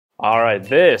Alright,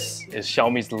 this is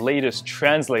Xiaomi's latest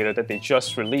translator that they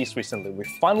just released recently. We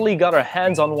finally got our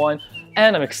hands on one,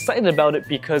 and I'm excited about it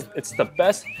because it's the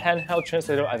best handheld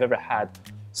translator I've ever had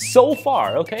so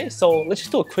far, okay? So let's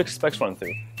just do a quick specs run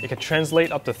through. It can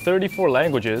translate up to 34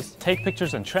 languages, take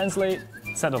pictures and translate,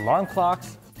 set alarm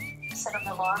clocks, set an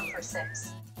alarm for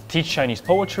 6, teach Chinese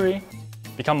poetry,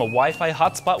 become a Wi-Fi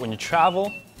hotspot when you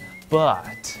travel,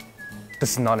 but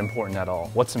this is not important at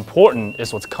all. What's important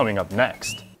is what's coming up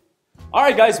next.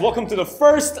 Alright guys, welcome to the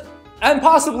first and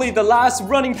possibly the last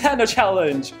running panda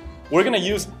challenge. We're gonna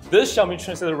use this Xiaomi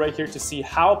translator right here to see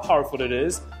how powerful it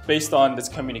is based on this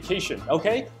communication,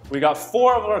 okay? We got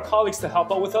 4 of our colleagues to help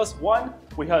out with us. One,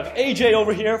 we have AJ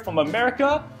over here from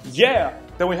America, yeah!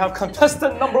 Then we have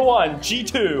contestant number 1,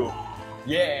 G2,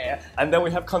 yeah! And then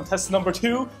we have contestant number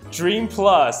 2, Dream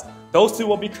Plus. Those two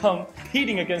will be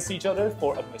competing against each other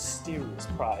for a mysterious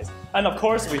prize. And of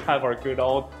course, we have our good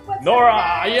old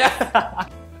Nora, yeah!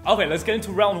 Okay, let's get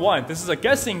into round 1. This is a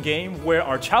guessing game where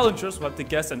our challengers will have to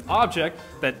guess an object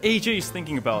that AJ is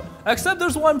thinking about. Except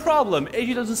there's one problem.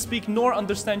 AJ doesn't speak nor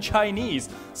understand Chinese,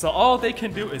 so all they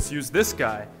can do is use this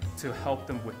guy to help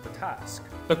them with the task.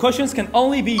 The questions can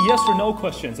only be yes or no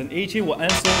questions, and AJ will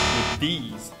answer with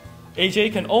these.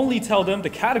 AJ can only tell them the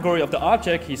category of the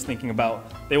object he's thinking about.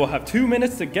 They will have 2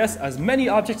 minutes to guess as many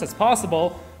objects as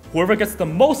possible. Whoever gets the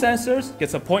most answers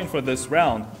gets a point for this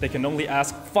round. They can only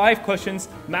ask 5 questions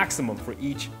maximum for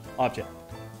each object.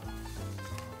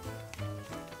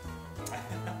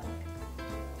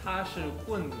 它是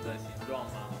棍子的形状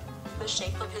吗？ the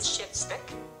shape of his shift stick,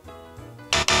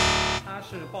 它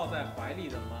是抱在怀里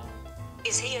的吗？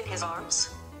 is he in his arms,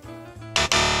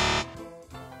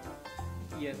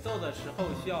 演奏的时候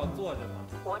需要坐着吗？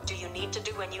 what do you need to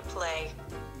do when you play,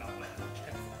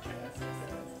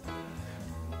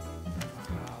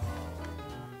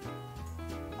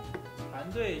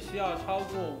 团队需要超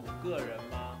过5个人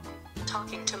吗？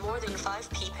 talking to more than 5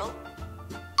 people,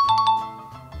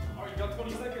 Alright, you got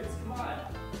 20 seconds, come on!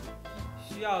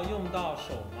 需要用到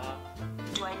手吗？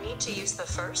 do I need to use the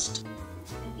first,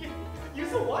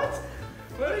 Use a what?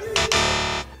 What is this?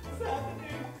 What's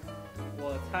happening?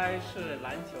 我猜是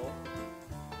篮球。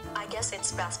 I guess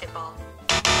it's basketball,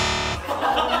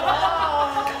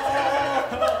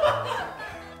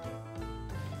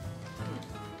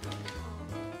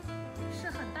 是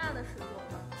很大的水果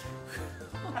吗？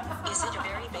 is it a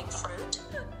very big fruit,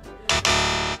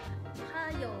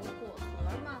 它有果核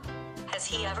吗？ has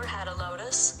he ever had a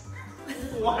lotus,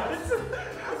 What?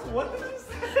 What did you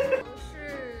say? 是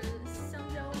香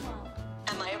蕉吗？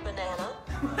 am I a banana,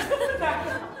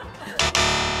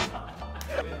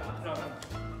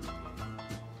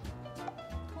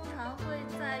 通常会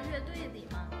在乐队里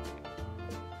吗？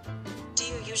 do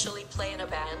you usually play in a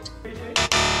band,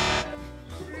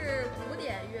 是古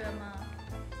典乐吗？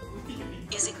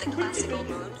 is it the classical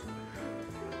moon,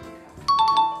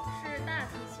 是大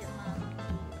提琴吗？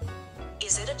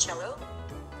 is it a cello,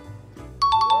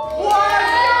 What?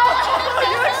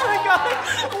 You actually got it!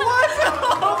 What?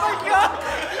 Oh my god!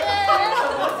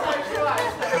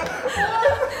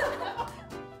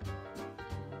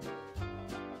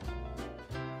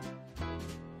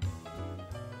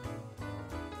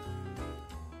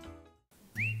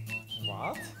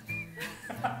 What？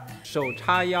 手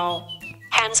叉腰，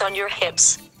 hands on your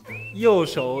hips, 右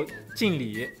手敬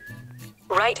礼，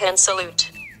 right hand salute,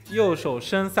 右手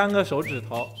伸3个手指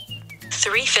头，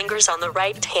 3 fingers on the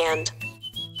right hand,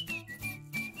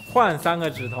 换3个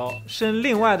指头，伸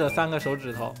另外的3个手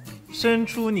指头，伸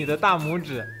出你的大拇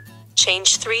指，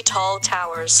 change 3 tall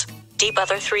towers, deep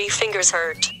other 3 fingers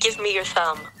hurt, give me your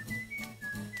thumb,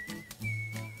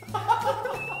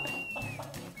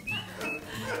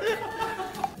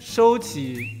 收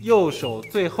起右手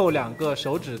最后2个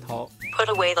手指头。 put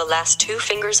away the last 2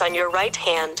 fingers on your right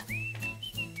hand,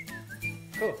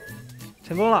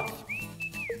 成功了。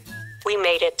 we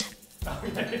made it.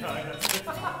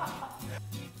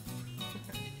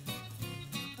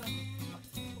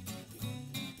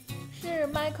 是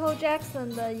Michael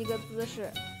Jackson 的一个姿势。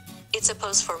 It's a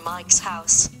pose for Mike's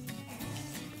house.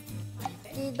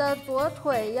 你的左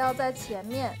腿要在前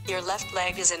面， Your left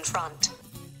leg is in front.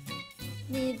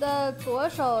 你的左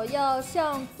手要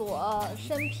向左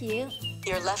伸平，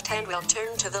 Your left hand will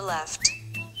turn to the left.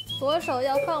 左手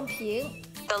要放平，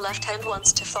 The left hand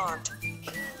wants to fart.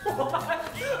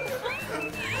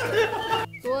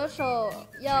 左手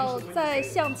要再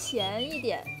向前一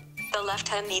点。 The left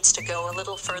hand needs to go a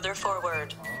little further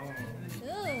forward.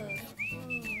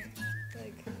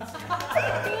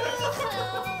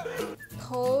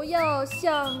 头要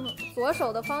向左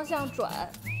手的方向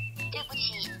转。对不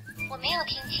起，我没有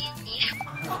听清你说。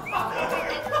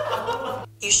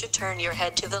You should turn your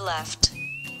head to the left.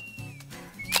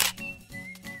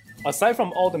 Aside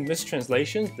from all the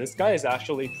mistranslations, this guy is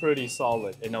actually pretty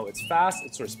solid. You know, it's fast,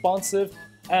 it's responsive,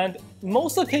 and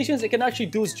most occasions it can actually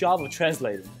do its job of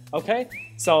translating, okay?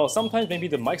 So sometimes maybe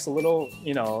the mic's a little,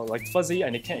 you know, like fuzzy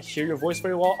and it can't hear your voice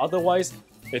very well. Otherwise,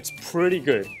 it's pretty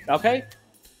good, okay?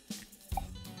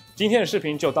 今天的视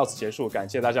频就到此结束，感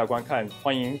谢大家观看，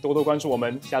欢迎多多关注我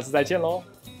们，下次再见喽。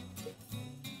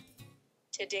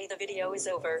 Today the video is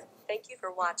over. Thank you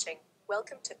for watching.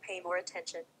 Welcome to Pay More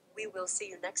Attention. We will see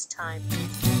you next time.